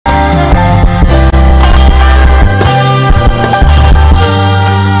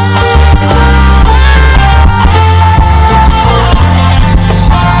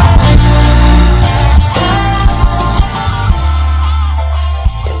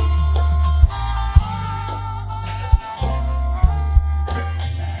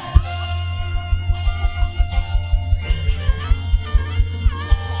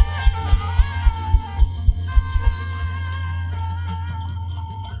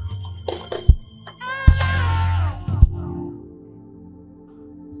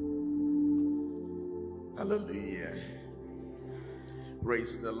Hallelujah.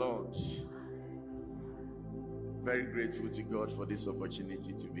 Praise the Lord. Very grateful to God for this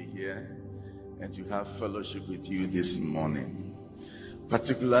opportunity to be here and to have fellowship with you this morning.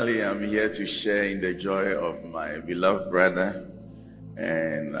 Particularly, I'm here to share in the joy of my beloved brother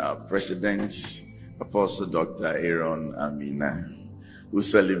and our President, Apostle Dr. Eric Nyamekye, who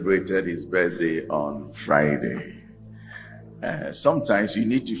celebrated his birthday on Friday. Sometimes you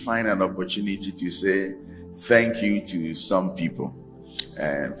need to find an opportunity to say thank you to some people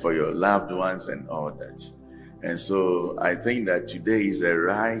and for your loved ones and all that. And so I think that today is a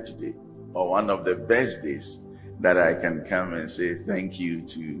right day, or one of the best days, that I can come and say thank you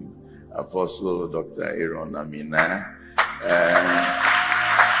to Apostle Dr. Eric Nyamekye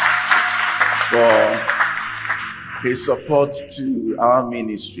for his support to our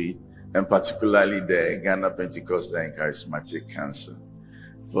ministry, and particularly the Ghana Pentecostal and Charismatic Council.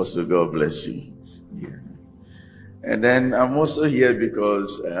 First of all, God bless you. Yeah. And then I'm also here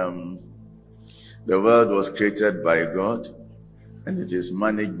because the world was created by God, and it is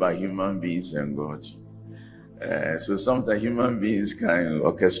managed by human beings and God. So sometimes human beings can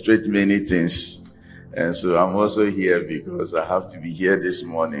orchestrate many things. And so I'm also here because I have to be here this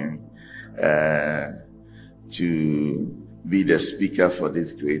morning to be the speaker for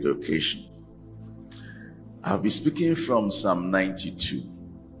this great occasion. I'll be speaking from Psalm 92.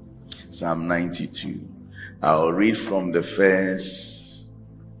 Psalm 92. I'll read from the first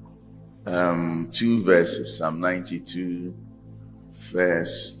 2 verses. Psalm 92,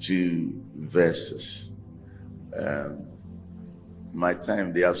 first 2 verses. My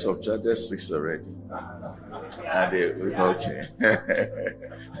time, they have subtracted 6 already. Okay.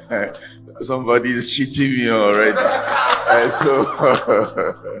 Somebody is cheating me already.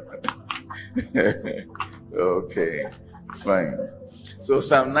 Okay, fine. So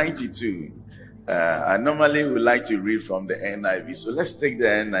Psalm 92. I normally would like to read from the NIV. So let's take the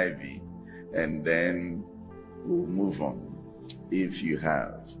NIV and then we'll move on if you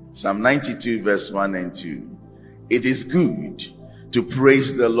have. Psalm 92 verse 1 and 2. It is good to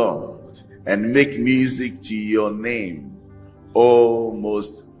praise the Lord and make music to your name, O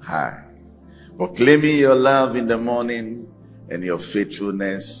Most High, proclaiming your love in the morning and your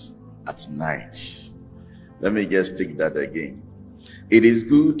faithfulness at night. Let me just take that again. It is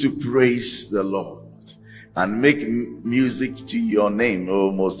good to praise the Lord and make music to your name,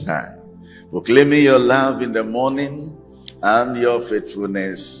 O Most High, proclaiming your love in the morning and your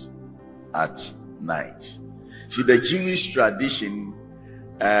faithfulness at night. See, the Jewish tradition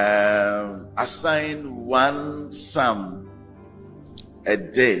assign one psalm a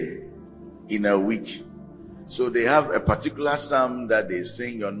day in a week. So they have a particular psalm that they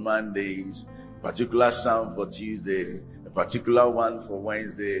sing on Mondays, particular psalm for Tuesday, a particular one for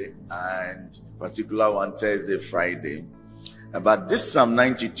Wednesday, and particular one Thursday, Friday. But this Psalm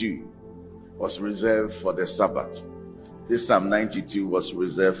 92 was reserved for the Sabbath. This Psalm 92 was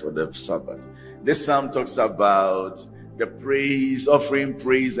reserved for the Sabbath. This psalm talks about the praise, offering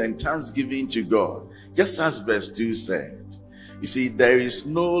praise and thanksgiving to God. Just as verse 2 said. You see, there is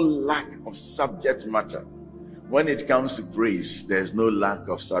no lack of subject matter. When it comes to praise, there is no lack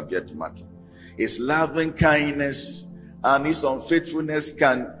of subject matter. His loving kindness and his unfaithfulness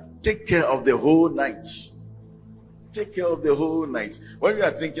can take care of the whole night. Take care of the whole night. When you are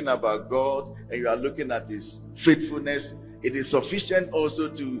thinking about God and you are looking at his faithfulness, it is sufficient also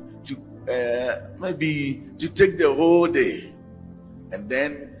to maybe to take the whole day, and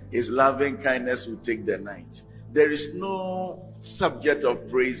then his loving kindness will take the night. There is no subject of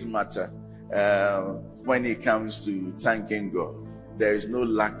praise matter when it comes to thanking God. There is no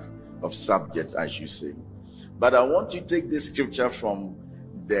lack of subject, I should say. But I want to take this scripture from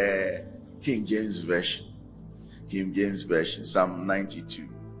the King James Version. King James Version, Psalm 92.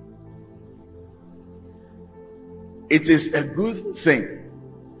 It is a good thing.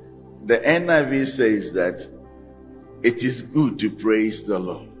 The NIV says that it is good to praise the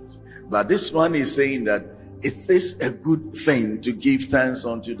Lord. But this one is saying that it is a good thing to give thanks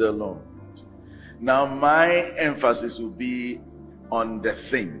unto the Lord. Now, my emphasis will be on the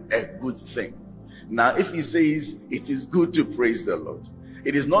thing, a good thing. Now, if he says it is good to praise the Lord,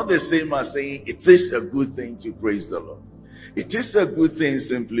 it is not the same as saying it is a good thing to praise the Lord. It is a good thing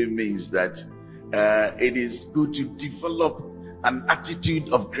simply means that it is good to develop an attitude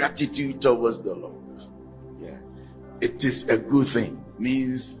of gratitude towards the Lord. Yeah. It is a good thing.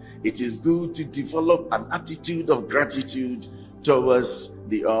 Means it is good to develop an attitude of gratitude towards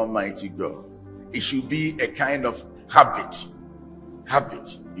the Almighty God. It should be a kind of habit.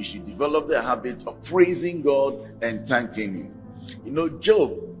 You should develop the habit of praising God and thanking him. You know,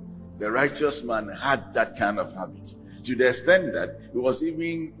 Job the righteous man had that kind of habit, to the extent that he was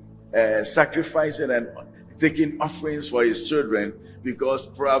even sacrificing and taking offerings for his children because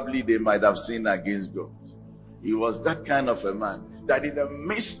probably they might have sinned against God. He was that kind of a man that in the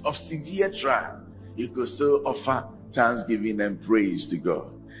midst of severe trial, he could still offer thanksgiving and praise to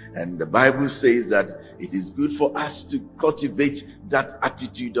God. And the Bible says that it is good for us to cultivate that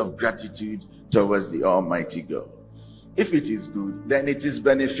attitude of gratitude towards the Almighty God. If it is good, then it is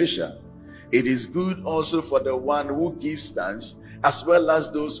beneficial. It is good also for the one who gives thanks, as well as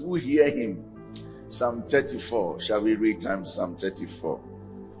those who hear him. Psalm 34. Shall we read time? Psalm 34.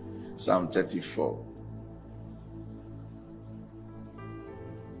 Psalm 34.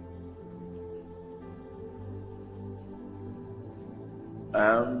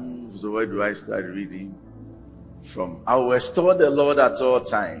 So where do I start reading from? I will restore the Lord at all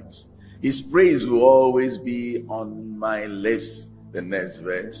times. His praise will always be on my lips. The next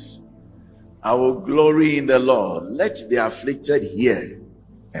verse. I will glory in the Lord. Let the afflicted hear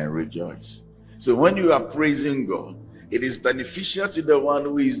and rejoice. So when you are praising God, it is beneficial to the one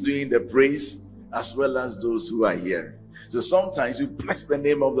who is doing the praise as well as those who are hearing. So sometimes you bless the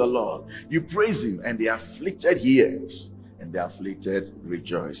name of the Lord. You praise him and the afflicted hears and the afflicted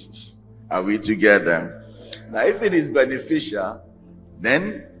rejoices. Are we together? Now, if it is beneficial,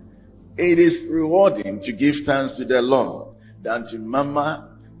 then it is rewarding to give thanks to the Lord than to murmur,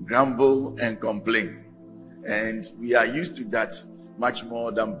 grumble, and complain. And we are used to that much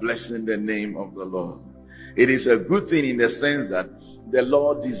more than blessing the name of the Lord. It is a good thing in the sense that the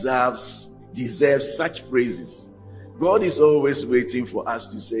Lord deserves such praises. God is always waiting for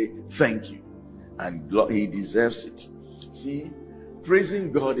us to say thank you, and he deserves it. See,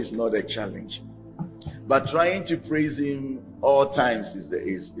 praising God is not a challenge, but trying to praise him all times is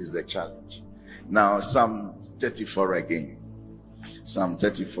the challenge. Now, Psalm 34 again. Psalm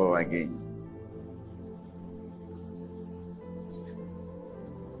 34 again.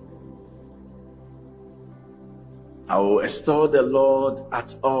 I will extol the Lord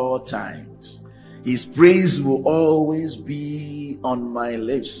at all times. His praise will always be on my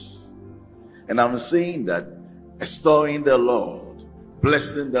lips. And I'm saying that extolling the Lord,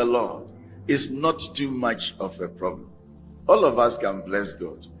 blessing the Lord is not too much of a problem. All of us can bless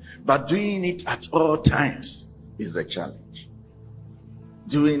God, but doing it at all times is the challenge.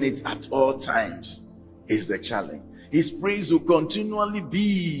 Doing it at all times is the challenge. His praise will continually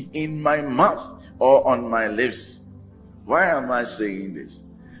be in my mouth or on my lips. Why am I saying this?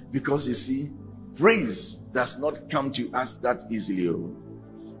 Because you see, praise does not come to us that easily.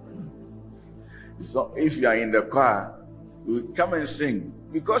 So if you are in the car, we come and sing.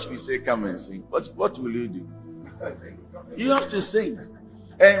 Because we say come and sing, what will you do? You have to sing.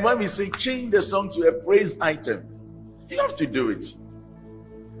 And when we say change the song to a praise item, you have to do it.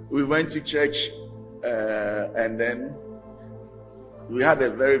 We went to church and then we had a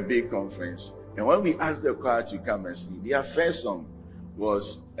very big conference. And when we asked the choir to come and sing, their first song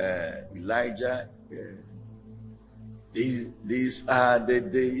was Elijah. These are the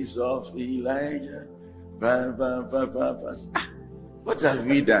days of Elijah. What have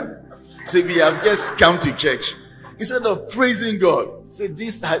we done? So we have just come to church. Instead of praising God, say,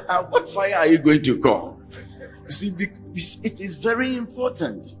 what fire are you going to call? You see, it is very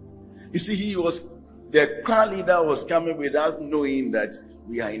important. You see, the choir leader was coming without knowing that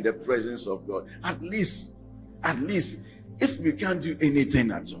we are in the presence of God. At least, if we can't do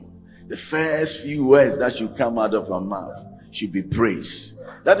anything at all, the first few words that should come out of our mouth should be praise.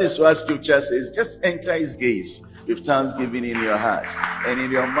 That is why scripture says, just enter his gates with thanksgiving in your heart and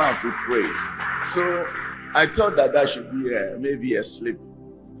in your mouth with praise. So I thought that should be maybe a slip.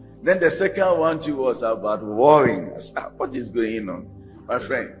 Then the second one too was about warring. What is going on? My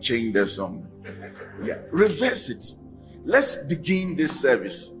friend, change the song. Yeah, reverse it. Let's begin this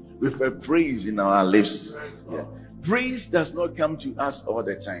service with a praise in our lips. Yeah. Praise does not come to us all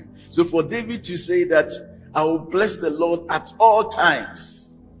the time. So for David to say that I will bless the Lord at all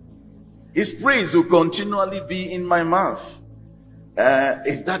times, his praise will continually be in my mouth.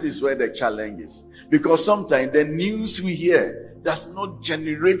 That is where the challenge is. Because sometimes the news we hear does not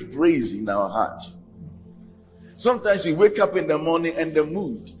generate praise in our hearts. Sometimes we wake up in the morning and the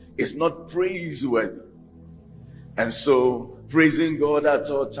mood is not praiseworthy. And so praising God at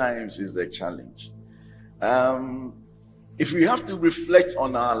all times is the challenge. If we have to reflect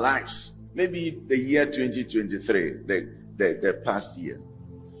on our lives, maybe the year 2023, the past year,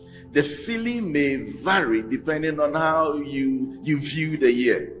 the feeling may vary depending on how you view the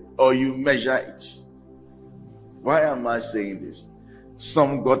year or you measure it. Why am I saying this?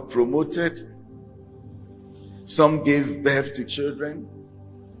 Some got promoted. Some gave birth to children.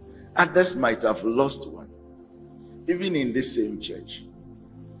 Others might have lost one. Even in this same church.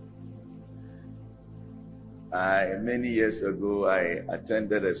 Many years ago, I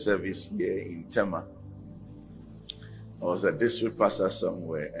attended a service here in Tema. I was a district pastor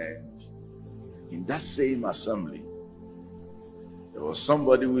somewhere, and in that same assembly, there was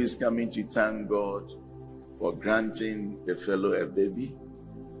somebody who is coming to thank God for granting the fellow a baby.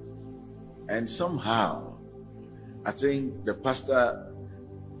 And somehow, I think the pastor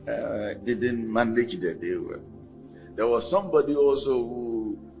didn't manage the day well. There was somebody also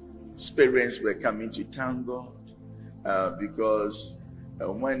whose parents were coming to thank God because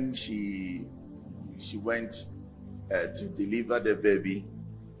when she went to deliver the baby,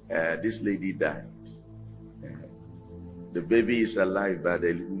 this lady died. The baby is alive, but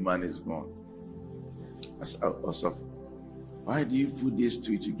the woman is gone. Why do you put these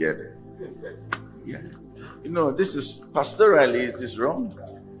two together? Yeah. You know, this is pastorally, it is wrong.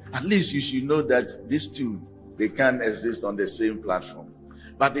 At least you should know that these two, they can't exist on the same platform.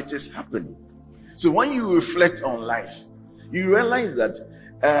 But it is happening. So when you reflect on life, you realize that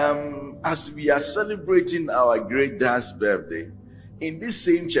as we are celebrating our great dad's birthday, in this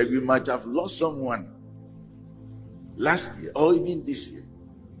same church, we might have lost someone last year or even this year.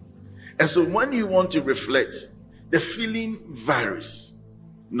 And so when you want to reflect, the feeling varies.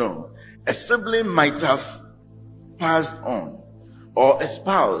 No, a sibling might have passed on, or a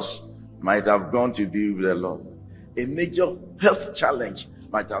spouse might have gone to be with the Lord. A major health challenge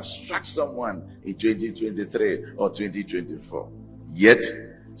might have struck someone in 2023 or 2024. Yet,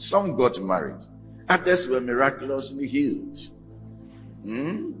 some got married. Others were miraculously healed.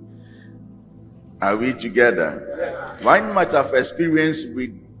 Are we together? One might have experienced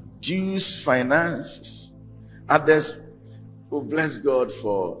reduced finances. Others will bless God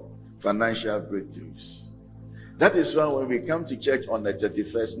for financial breakthroughs. That is why when we come to church on the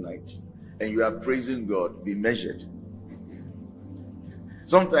 31st night and you are praising God, be measured.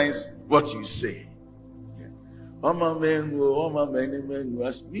 Sometimes what you say,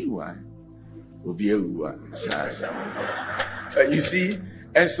 you see,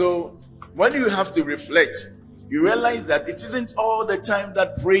 and so when you have to reflect, you realize that it isn't all the time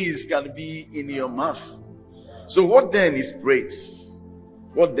that praise can be in your mouth. So what then is praise?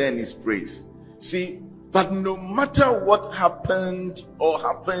 What then is praise? See, but no matter what happened or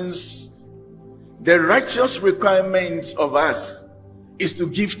happens, the righteous requirement of us is to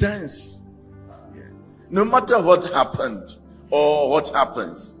give thanks. No matter what happened or what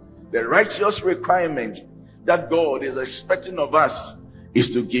happens, the righteous requirement that God is expecting of us is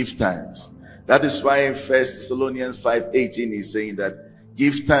to give thanks. That is why 1 Thessalonians 5:18 is saying that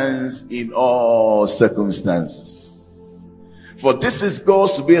give thanks in all circumstances. For this is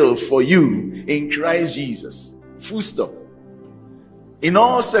God's will for you in Christ Jesus. Full stop. In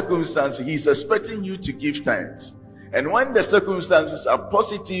all circumstances, He is expecting you to give thanks. And when the circumstances are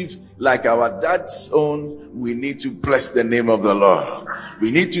positive, like our dad's own, we need to bless the name of the Lord.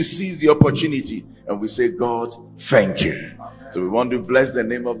 We need to seize the opportunity and we say, God, thank you. So we want to bless the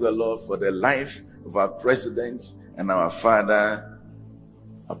name of the Lord for the life of our president and our father,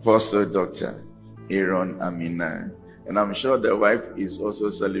 Apostle Dr. Aaron Amina. And I'm sure the wife is also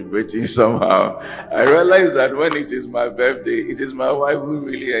celebrating somehow. I realize that when it is my birthday, it is my wife who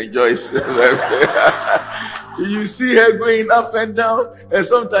really enjoys the birthday. You see her going up and down, and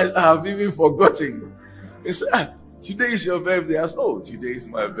sometimes I have even forgotten. They say, today is your birthday. I say, oh, today is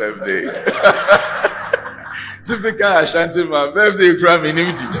my birthday. Typical Ashanti, my birthday, today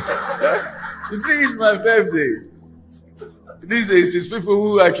is my birthday. These days, it's people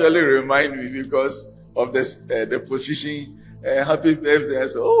who actually remind me because of the position. Happy birthday. I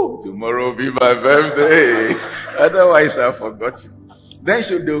say, oh, tomorrow will be my birthday. Otherwise, I've forgotten. Then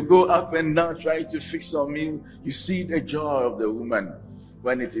they'll go up and down trying to fix on me. You see the joy of the woman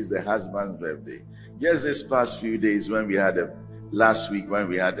when it is the husband's birthday. Just this past few days when we had last week when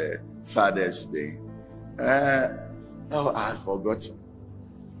we had a Father's Day. I had forgotten.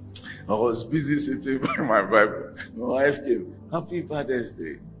 I was busy sitting by my Bible. My wife came. Happy Father's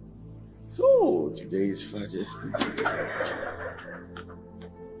Day. So today is Father's Day.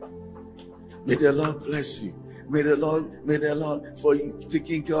 May the Lord bless you. May the Lord, for you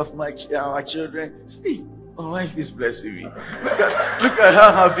taking care of our children. See, my wife is blessing me. Look at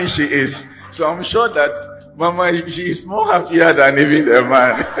how happy she is. So I'm sure that Mama, she is more happier than even the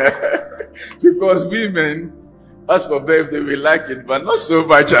man. Because women, as for birthday, we like it, but not so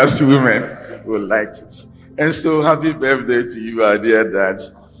much as women will like it. And so happy birthday to you, our dear dad.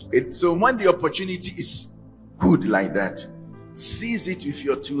 So when the opportunity is good like that, seize it with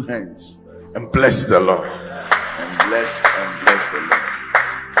your two hands and bless the Lord. And bless the Lord.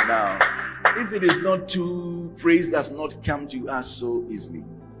 Now, if it is not true, praise does not come to us so easily,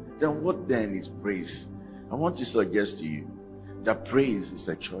 then what then is praise? I want to suggest to you that praise is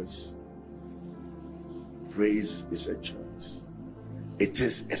a choice. Praise is a choice. It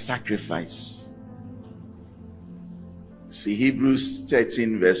is a sacrifice. See, Hebrews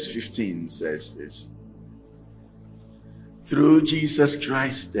 13 verse 15 says this. Through Jesus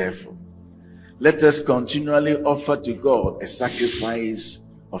Christ, therefore, let us continually offer to God a sacrifice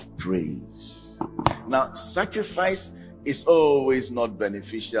of praise. Now, sacrifice is always not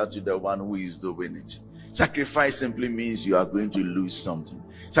beneficial to the one who is doing it. Sacrifice simply means you are going to lose something.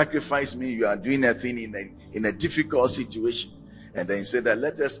 Sacrifice means you are doing a thing in a difficult situation. And then he said that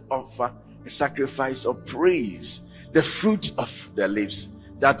let us offer a sacrifice of praise, the fruit of the lips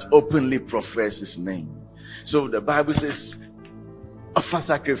that openly profess his name. So the Bible says, offer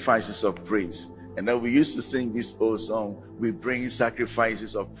sacrifices of praise. And then we used to sing this old song, we bring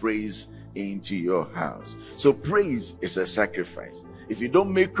sacrifices of praise into your house. So praise is a sacrifice. If you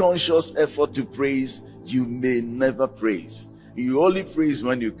don't make conscious effort to praise, you may never praise. You only praise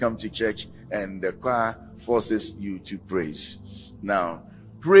when you come to church and the choir forces you to praise. Now,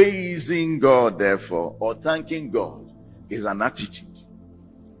 praising God, therefore, or thanking God is an attitude.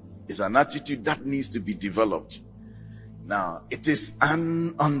 It's an attitude that needs to be developed. Now, it is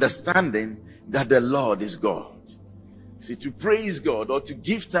an understanding that the Lord is God. See, to praise God or to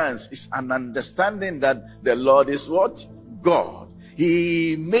give thanks is an understanding that the Lord is what? God.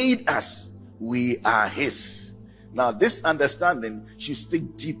 He made us. We are his. Now, this understanding should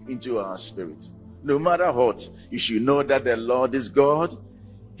stick deep into our spirit. No matter what, you should know that the Lord is God.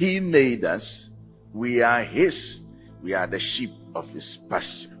 He made us. We are his. We are the sheep of his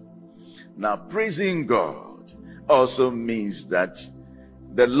pasture. Now, praising God also means that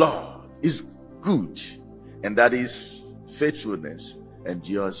the Lord is good, and that his faithfulness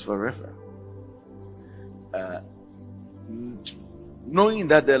endures forever. Knowing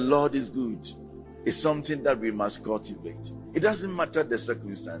that the Lord is good is something that we must cultivate. It doesn't matter the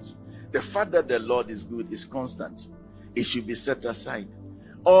circumstance. The fact that the Lord is good is constant. It should be set aside.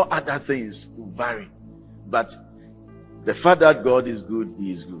 All other things will vary. But the fact that God is good,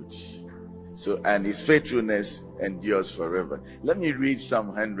 he is good. So, and his faithfulness endures forever. Let me read Psalm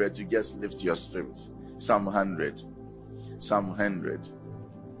 100 to just lift your spirit. Psalm 100. Psalm 100.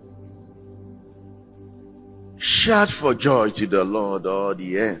 Shout for joy to the Lord, all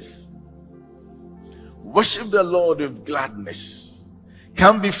the earth. Worship the Lord with gladness.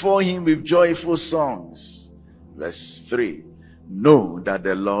 Come before him with joyful songs. Verse 3. Know that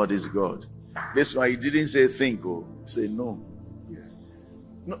the Lord is God. This one, he didn't say think, oh, say no.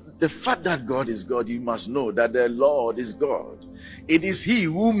 No, the fact that God is God, you must know that the Lord is God. It is he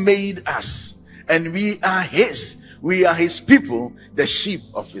who made us, and we are his. We are his people, the sheep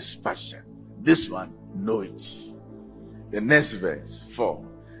of his pasture. This one, know it. The next verse, 4.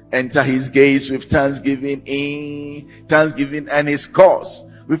 Enter his gates with thanksgiving and his courts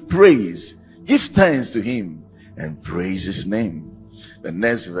with praise. Give thanks to him and praise his name. The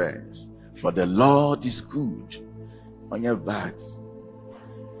next verse, for the Lord is good. On your back.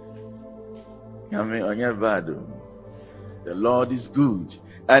 On your back. The Lord is good,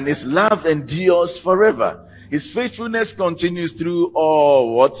 and his love endures forever. His faithfulness continues through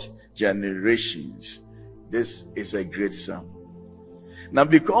all what? Generations. This is a great psalm. Now,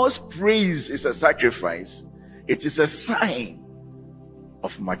 because praise is a sacrifice, it is a sign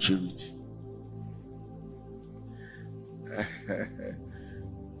of maturity.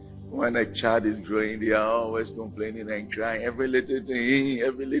 When a child is growing, they are always complaining and crying. Every little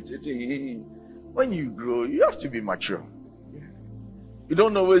thing. When you grow, you have to be mature. You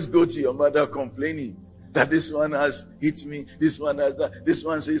don't always go to your mother complaining that this one has hit me, this one has that, this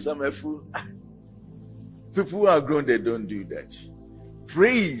one says I'm a fool. People who are grown, they don't do that.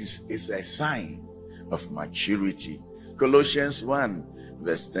 Praise is a sign of maturity. Colossians 1,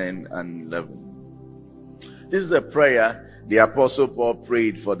 verse 10 and 11. This is a prayer the Apostle Paul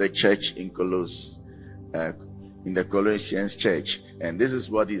prayed for the church in the Colossians church. And this is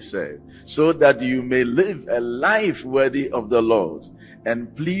what he said. So that you may live a life worthy of the Lord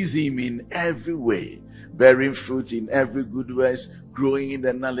and please him in every way, bearing fruit in every good works, growing in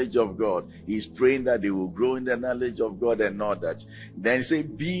the knowledge of God. He's praying that they will grow in the knowledge of God and all that. Then say,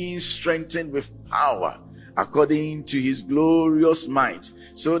 being strengthened with power according to his glorious might,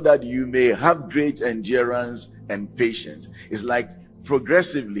 so that you may have great endurance and patience. It's like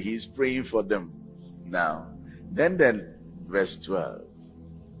progressively he's praying for them. Now, then verse 12.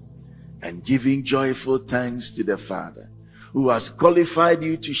 And giving joyful thanks to the Father, who has qualified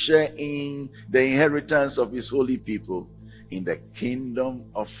you to share in the inheritance of his holy people in the kingdom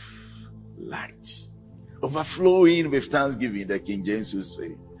of light. Overflowing with thanksgiving, the King James will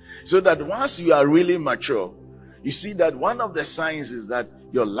say. So that once you are really mature, you see that one of the signs is that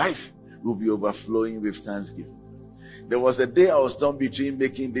your life will be overflowing with thanksgiving. There was a day I was torn between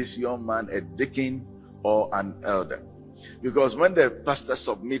making this young man a deacon or an elder. Because when the pastor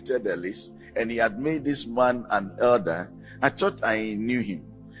submitted the list and he had made this man an elder, I thought I knew him.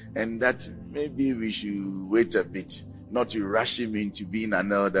 And that maybe we should wait a bit, not to rush him into being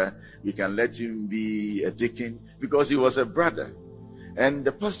an elder. We can let him be a deacon because he was a brother. And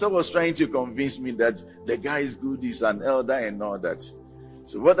the pastor was trying to convince me that the guy is good, he's an elder and all that.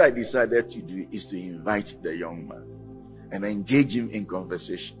 So what I decided to do is to invite the young man and engage him in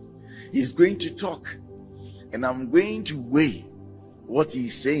conversation. He's going to talk, and I'm going to weigh what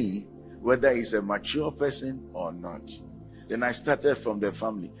he's saying, whether he's a mature person or not. Then I started from the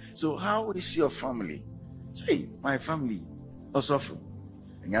family. So how is your family? Say, my family, also from.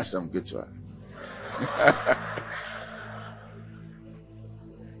 And that's some good to her.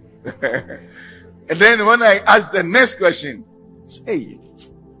 And then when I ask the next question, say,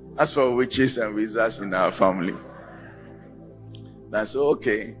 as for witches and wizards in our family. That's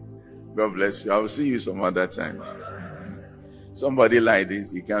okay. God bless you. I will see you some other time. Somebody like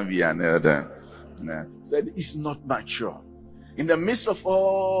this, he can be an elder. Nah. Said it's not mature. In the midst of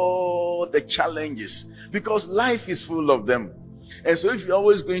all the challenges, because life is full of them. And so if you're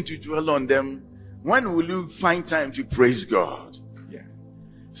always going to dwell on them, when will you find time to praise God? Yeah.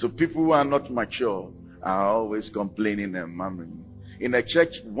 So people who are not mature are always complaining and murmuring. In a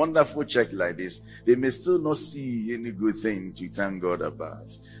church, wonderful church like this, they may still not see any good thing to thank God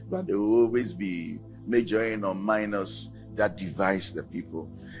about. But there will always be majoring or minors that divides the people.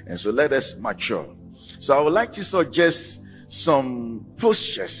 And so let us mature. So I would like to suggest some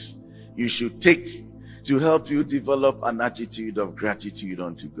postures you should take to help you develop an attitude of gratitude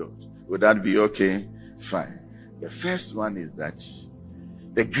unto God. Would that be okay? Fine. The first one is that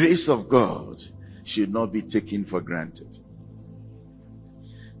the grace of God should not be taken for granted.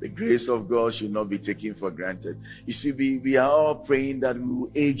 The grace of God should not be taken for granted. You see, we are all praying that we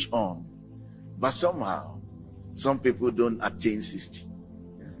will age on. But somehow, some people don't attain 60.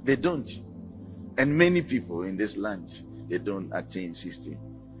 They don't. And many people in this land, they don't attain 60.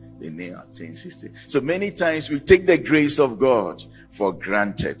 They may attain 60. So many times we take the grace of God for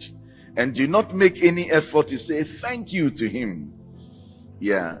granted. And do not make any effort to say thank you to him.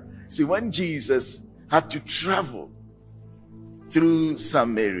 Yeah. See, when Jesus had to travel through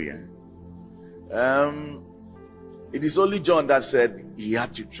Samaria, it is only John that said he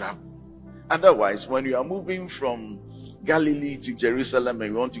had to travel. Otherwise, when you are moving from Galilee to Jerusalem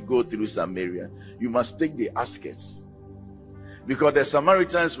and you want to go through Samaria, you must take the outskirts. Because the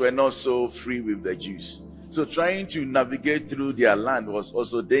Samaritans were not so free with the Jews. So trying to navigate through their land was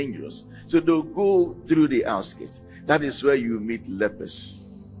also dangerous. So they'll go through the outskirts. That is where you meet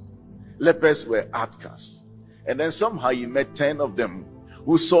lepers. Lepers were outcasts. And then somehow he met 10 of them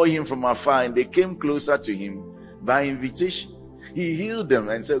who saw him from afar, and they came closer to him by invitation. He healed them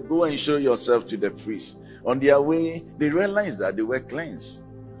and said, go and show yourself to the priest. On their way, they realized that they were cleansed.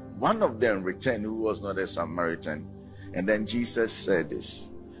 One of them returned who was not a Samaritan. And then Jesus said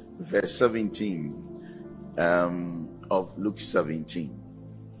this, verse 17 of Luke 17.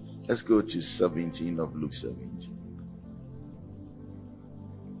 Let's go to 17 of Luke 17.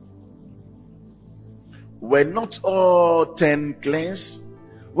 Were not all 10 cleansed?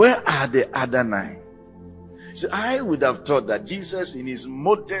 Where are the other 9? So I would have thought that Jesus, in his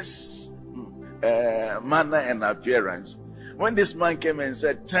modest manner and appearance, when this man came and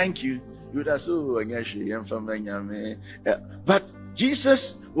said, thank you, you would have said, but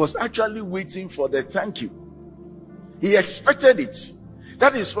Jesus was actually waiting for the thank you. He expected it.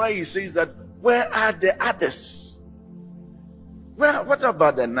 That is why he says that, where are the others? What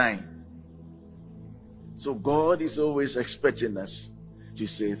about the 9? So God is always expecting us to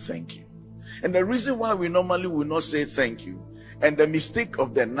say thank you. And the reason why we normally will not say thank you, and the mistake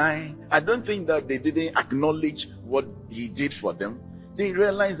of the 9, I don't think that they didn't acknowledge what he did for them. They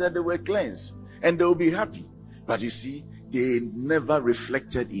realized that they were cleansed and they will be happy. But you see, they never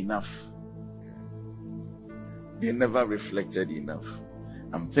reflected enough. They never reflected enough.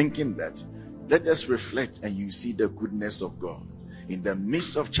 I'm thinking that let us reflect and you see the goodness of God. In the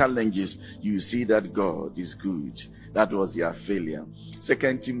midst of challenges, you see that God is good. That was their failure.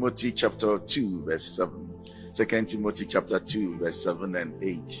 2 Timothy chapter 2 verse 7. 2 Timothy chapter 2 verse 7 and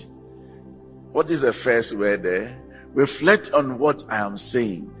 8. What is the first word there? Reflect on what I am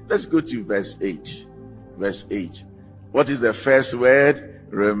saying. Let's go to verse 8. Verse 8. What is the first word?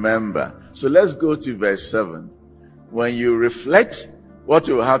 Remember. So let's go to verse 7. When you reflect, what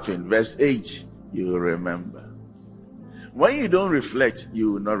will happen? Verse 8, you will remember. When you don't reflect,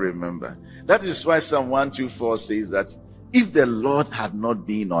 you will not remember. That is why Psalm 124 says that if the Lord had not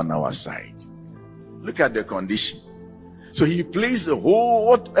been on our side, look at the condition. So he placed the whole,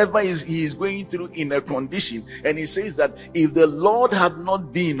 whatever he is going through in a condition, and he says that if the Lord had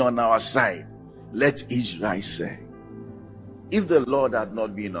not been on our side, let Israel say. If the Lord had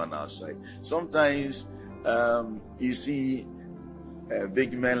not been on our side. Sometimes you see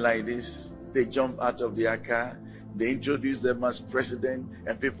big men like this, they jump out of their car, they introduce them as president,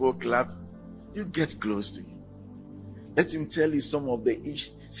 and people clap. You get close to him. Let him tell you some of the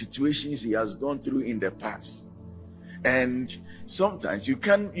situations he has gone through in the past. And sometimes you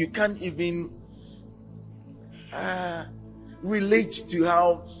can't even relate to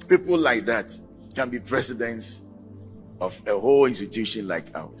how people like that can be presidents of a whole institution like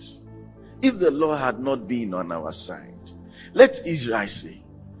ours. If the Lord had not been on our side, let Israel say.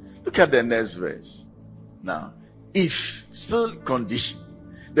 Look at the next verse. Now, if, still condition,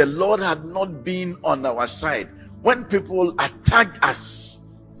 the Lord had not been on our side when people attacked us.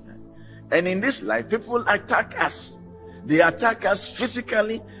 And in this life, people attack us. They attack us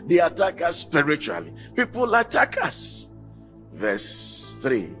physically, they attack us spiritually. People attack us. Verse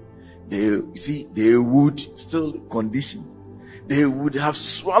 3. They would, still condition, they would have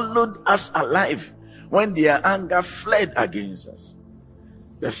swallowed us alive when their anger fled against us.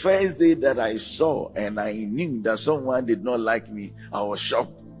 The first day that I saw and I knew that someone did not like me, I was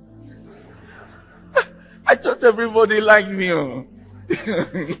shocked. I thought everybody liked me.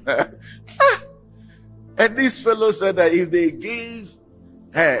 And this fellow said that if they gave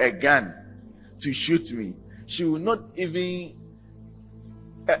her a gun to shoot me, she would not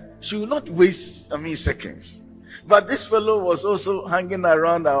waste, seconds. But this fellow was also hanging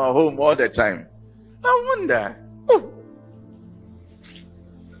around our home all the time. I wonder. Oh.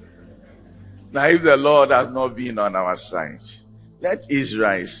 Now, if the Lord has not been on our side, let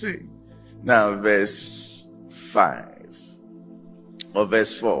Israel say. Now, verse 5 or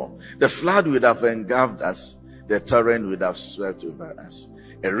verse 4. The flood would have engulfed us, the torrent would have swept over us,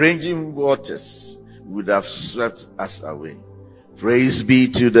 and raging waters would have swept us away. Praise be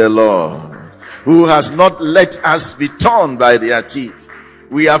to the Lord, who has not let us be torn by their teeth.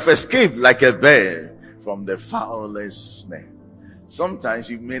 We have escaped like a bird from the foulest snare.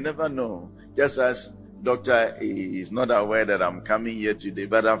 Sometimes you may never know, just as Doctor is not aware that I'm coming here today,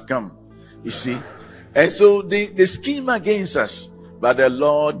 but I've come. You see? And so they scheme against us, but the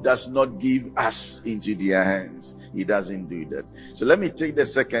Lord does not give us into their hands. He doesn't do that. So let me take the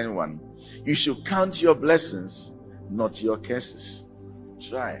second one. You should count your blessings, not your curses.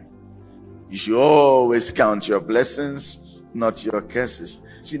 Try. You should always count your blessings, not your curses.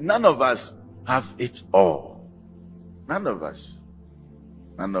 See, none of us have it all. None of us.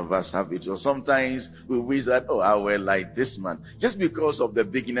 None of us have it all. Sometimes we wish that, oh, I were like this man. Just because of the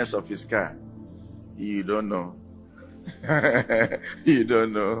bigness of his car. You don't know. You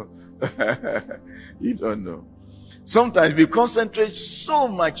don't know. You don't know. Sometimes we concentrate so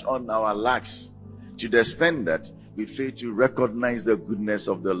much on our lacks to the extent that we fail to recognize the goodness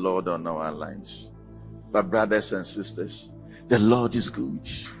of the Lord on our lives. But brothers and sisters, the Lord is good.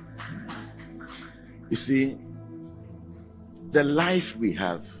 You see, the life we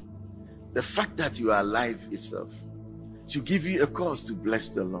have, the fact that you are alive itself, should give you a cause to bless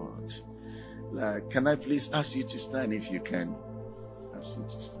the Lord. Can I please ask you to stand if you can? Ask you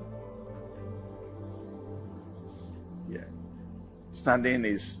to stand. Yeah. Standing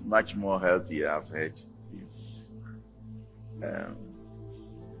is much more healthier, I've heard.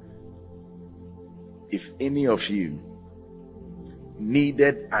 If any of you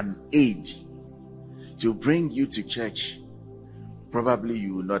needed an aid to bring you to church, probably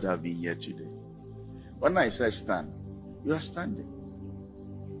you would not have been here today. When I say stand, you are standing.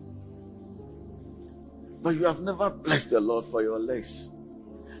 But you have never blessed the Lord for your legs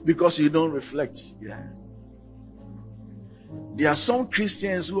because you don't reflect. Yeah. There are some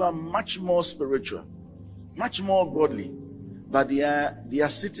Christians who are much more spiritual, much more godly, but they are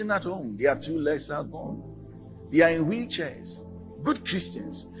sitting at home. Their two legs are gone. They are in wheelchairs. Good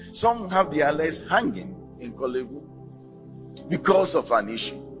Christians. Some have their legs hanging in Kolebu because of an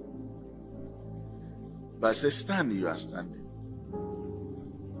issue. But I say, stand, you are standing.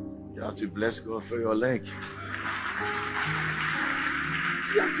 You have to bless God for your leg.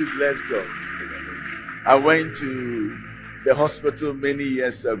 You have to bless God. I went to the hospital many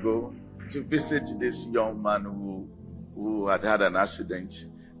years ago to visit this young man who had an accident.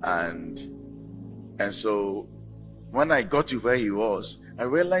 And so when I got to where he was, I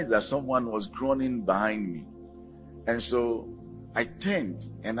realized that someone was groaning behind me. And so I turned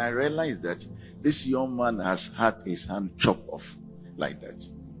and I realized that this young man has had his hand chopped off like that.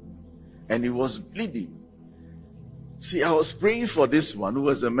 And he was bleeding. See, I was praying for this one who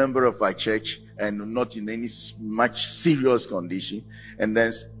was a member of our church and not in any much serious condition. And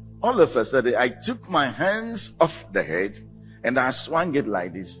then all of a sudden, I took my hands off the head and I swung it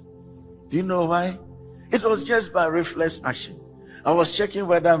like this. Do you know why? It was just by reflex action. I was checking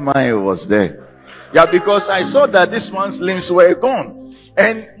whether mine was there. Yeah, because I saw that this one's limbs were gone.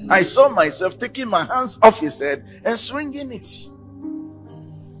 And I saw myself taking my hands off his head and swinging it.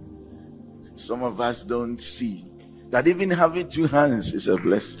 Some of us don't see that even having two hands is a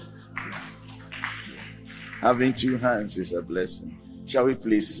blessing. Having two hands is a blessing. Shall we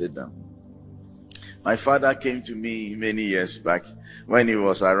please sit down? My father came to me many years back when he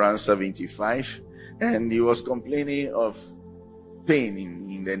was around 75, and he was complaining of pain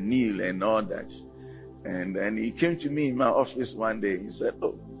in the knee and all that. And he came to me in my office one day. He said,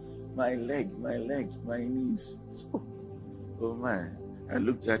 "Oh, my leg, my knees." So, oh man. I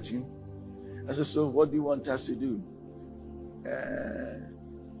looked at him. I said, "So what do you want us to do?"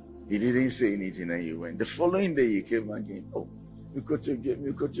 He didn't say anything and he went. The following day he came again. "Oh, you could take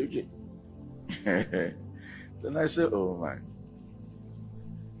it. Then I said, "Oh man,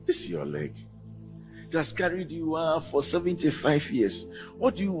 this is your leg. It has carried you for 75 years.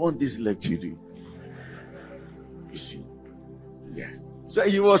 What do you want this leg to do?" You see? Yeah. So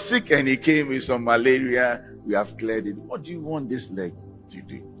he was sick and he came with some malaria. We have cleared it. What do you want this leg to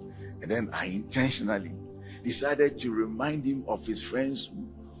do? And then I intentionally decided to remind him of his friends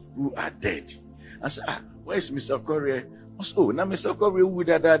who are dead. I said, "Where's Mr. Correa?" I said, "Oh, now Mr. Correa would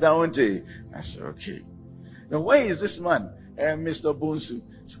have. I said, "Okay. Now where is this man? Mr. Bonsu."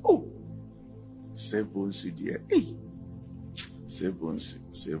 I said, "Oh, say Bonsu, dear. Hey, say Bonsu.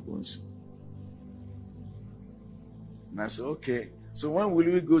 And I said, "Okay. So when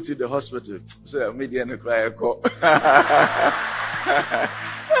will we go to the hospital?" So I made him cry a call.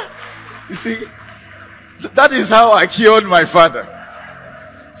 You see, that is how I cured my father.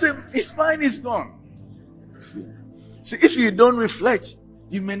 See, his mind is gone. See, if you don't reflect,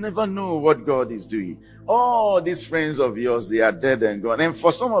 you may never know what God is doing. All these friends of yours, they are dead and gone. And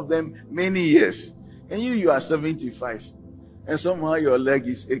for some of them, many years. And you are 75. And somehow your leg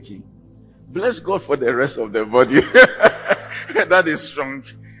is aching. Bless God for the rest of the body. That is strong.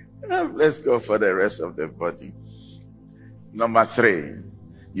 Bless God for the rest of the body. Number 3,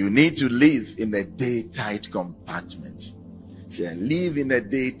 you need to live in a day-tight compartment. Live in a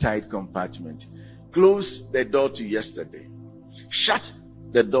day-tight compartment. Close the door to yesterday. Shut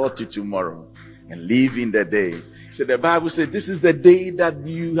the door to tomorrow. And live in the day. So the Bible said, "This is the day that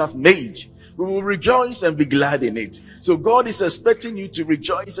you have made. We will rejoice and be glad in it." So God is expecting you to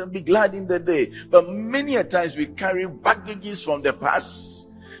rejoice and be glad in the day. But many a times we carry baggages from the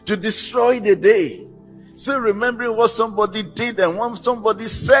past to destroy the day. So remembering what somebody did and what somebody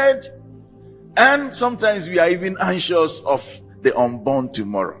said. And sometimes we are even anxious of the unborn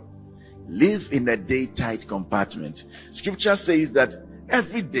tomorrow. Live in a day-tight compartment. Scripture says that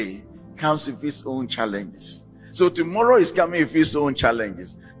every day comes with its own challenges. So tomorrow is coming with its own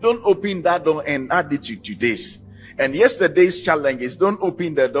challenges. Don't open that door and add it to today's. And yesterday's challenges, don't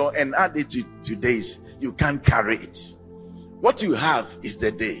open the door and add it to today's. You can't carry it. What you have is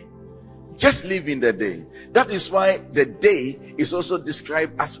the day. Just live in the day. That is why the day is also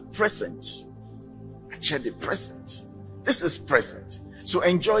described as present. Actually, present. This is present. So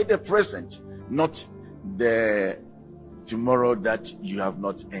enjoy the present, not the tomorrow that you have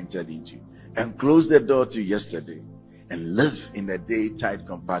not entered into. And close the door to yesterday and live in a day-tight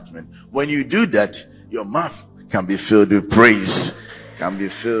compartment. When you do that, your mouth can be filled with praise. Can be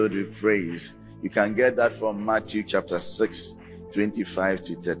filled with praise. You can get that from Matthew chapter 6, 25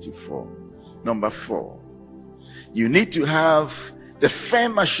 to 34. Number 4, you need to have the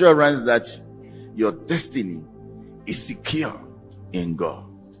firm assurance that your destiny is secure in God.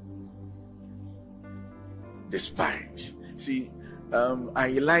 Despite. See,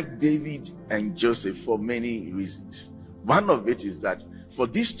 I like David and Joseph for many reasons. One of it is that for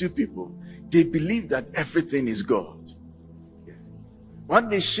these two people, they believe that everything is God. One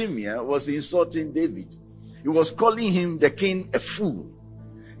day Shimei was insulting David. He was calling him, the king, a fool.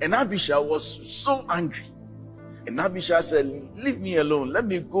 And Abishai was so angry. And Abishai said, "Leave me alone. Let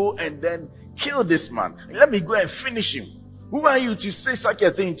me go and then kill this man. Let me go and finish him. Who are you to say such a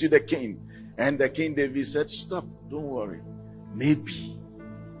thing to the king?" And the king David said, "Stop, don't worry. Maybe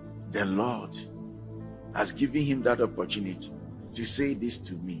the Lord has given him that opportunity to say this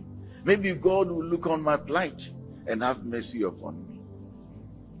to me. Maybe God will look on my plight and have mercy upon me."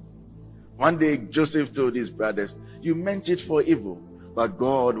 One day Joseph told his brothers, you meant it for evil, but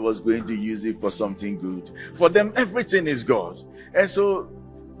God was going to use it for something good. For them, everything is God. And so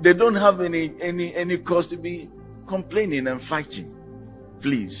they don't have any cause to be complaining and fighting.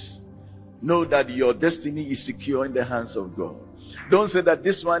 Please know that your destiny is secure in the hands of God. Don't say that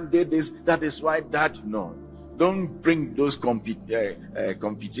this one did this, that is why that. No. Don't bring those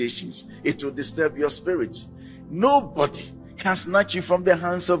competitions. It will disturb your spirit. Nobody can snatch you from the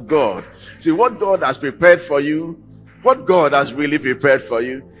hands of God. See, what God has prepared for you, what God has really prepared for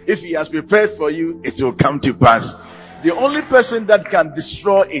you, if He has prepared for you, it will come to pass. The only person that can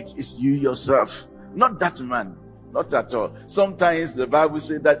destroy it is you yourself, not that man, not at all. Sometimes the Bible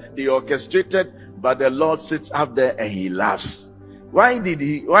says that they orchestrated, but the Lord sits up there and He laughs. Why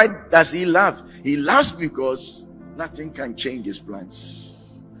does He laugh? He laughs because nothing can change His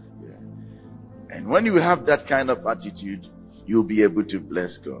plans. Yeah. And when you have that kind of attitude, you'll be able to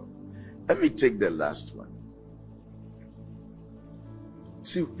bless God. Let me take the last one.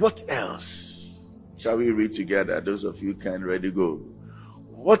 See, what else shall we read together? Those of you can ready go.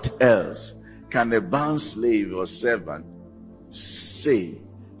 What else can a bound slave or servant say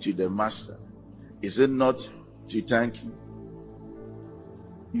to the master? Is it not to thank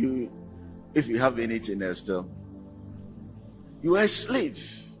you? If you have anything else, tell me. You are a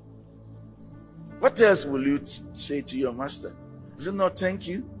slave. What else will you say to your master? Is it not thank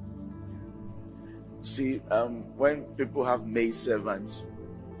you? See, when people have maid servants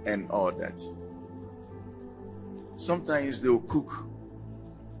and all that, sometimes they'll cook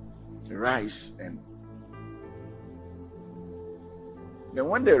rice, and then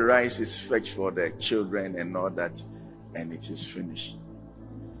when the rice is fetched for the children and all that, and it is finished,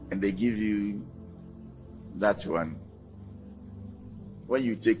 and they give you that one, when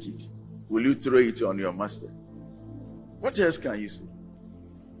you take it, will you throw it on your master? What else can you say?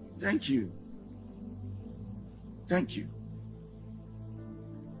 Thank you. Thank you.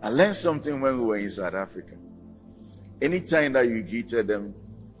 I learned something when we were in South Africa. Anytime that you greeted them,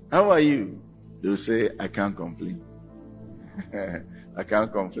 how are you? They'll say, I can't complain. I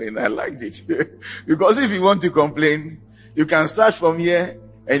can't complain. I liked it. Because if you want to complain, you can start from here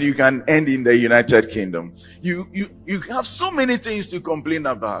and you can end in the United Kingdom. You have so many things to complain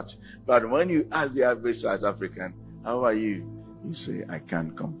about. But when you ask the average South African, how are you? You say, I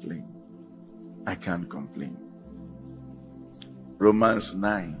can't complain. I can't complain. Romans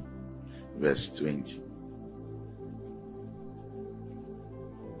 9, verse 20.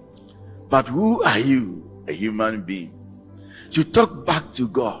 But who are you, a human being, to talk back to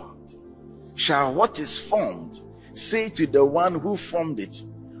God? Shall what is formed say to the one who formed it,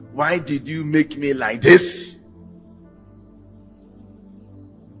 why did you make me like this?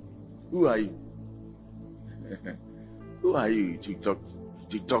 Who are you? Who are you to talk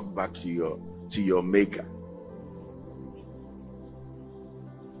back to your maker?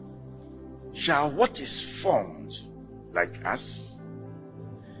 Shall what is formed like us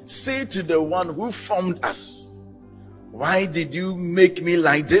say to the one who formed us, why did you make me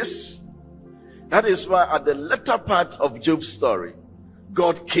like this? That is why at the latter part of Job's story,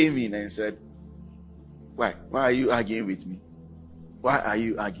 God came in and said, why are you arguing with me? Why are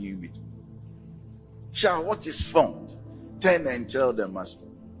you arguing with me? Shall what is formed turn and tell the master,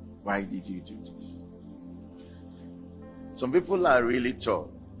 why did you do this? Some people are really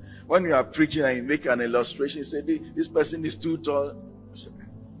tall. When you are preaching and you make an illustration, you say, this person is too tall.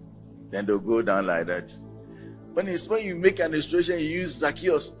 Then they'll go down like that. When you make an illustration, you use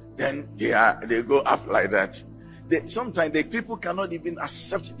Zacchaeus, then they go up like that. Sometimes the people cannot even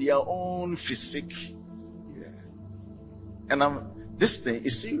accept their own physique. Yeah. And this thing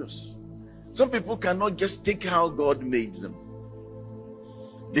is serious. Some people cannot just take how God made them.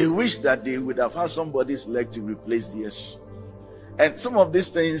 They wish that they would have had somebody's leg to replace theirs. And some of these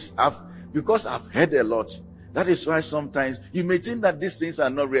things, because I've heard a lot, that is why sometimes you may think that these things are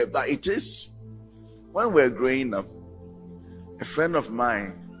not real, but it is. When we were growing up, a friend of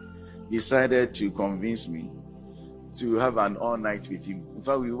mine decided to convince me to have an all night with him. In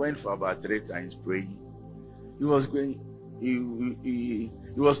fact, we went for about 3 times praying. He was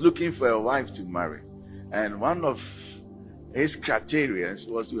looking for a wife to marry, and one of his criteria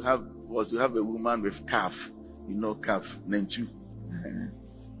was to have a woman with calf, calf, nenchu.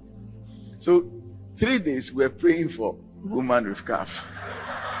 So 3 days we were praying for woman with calf.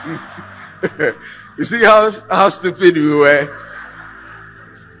 You see how stupid we were.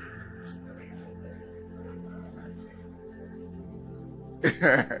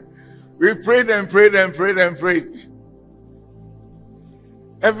 We prayed and prayed and prayed and prayed.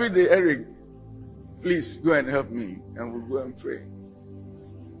 Every day, Eric, please go and help me, and we'll go and pray.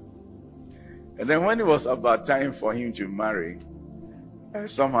 And then when it was about time for him to marry,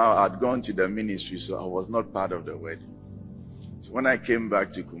 somehow I'd gone to the ministry, so I was not part of the wedding. So when I came back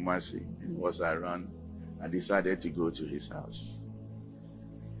to Kumasi, it was around, I decided to go to his house.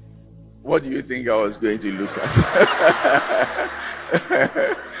 What do you think I was going to look at?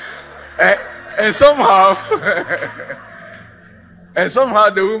 and somehow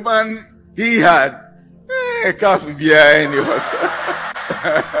the woman he had a coffee beer, and it was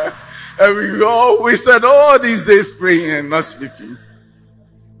and we all wasted all these days praying and not sleeping.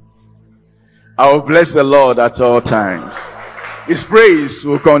 I will bless the Lord at all times. His praise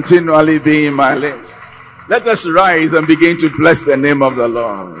will continually be in my lips. Let us rise and begin to bless the name of the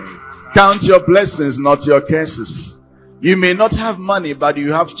Lord. Count your blessings, not your curses. You may not have money, but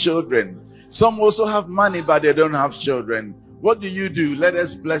you have children. Some also have money, but they don't have children. What do? Let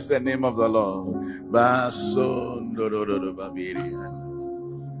us bless the name of the Lord.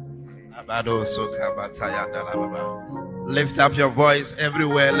 Lift up your voice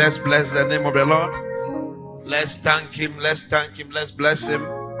everywhere. Let's bless the name of the Lord. Let's thank him. Let's thank him. Let's bless him.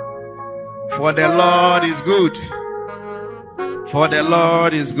 For the Lord is good. For the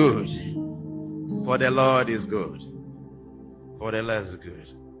Lord is good. For the Lord is good. For the Lord is good.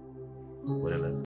 For the Lord is good.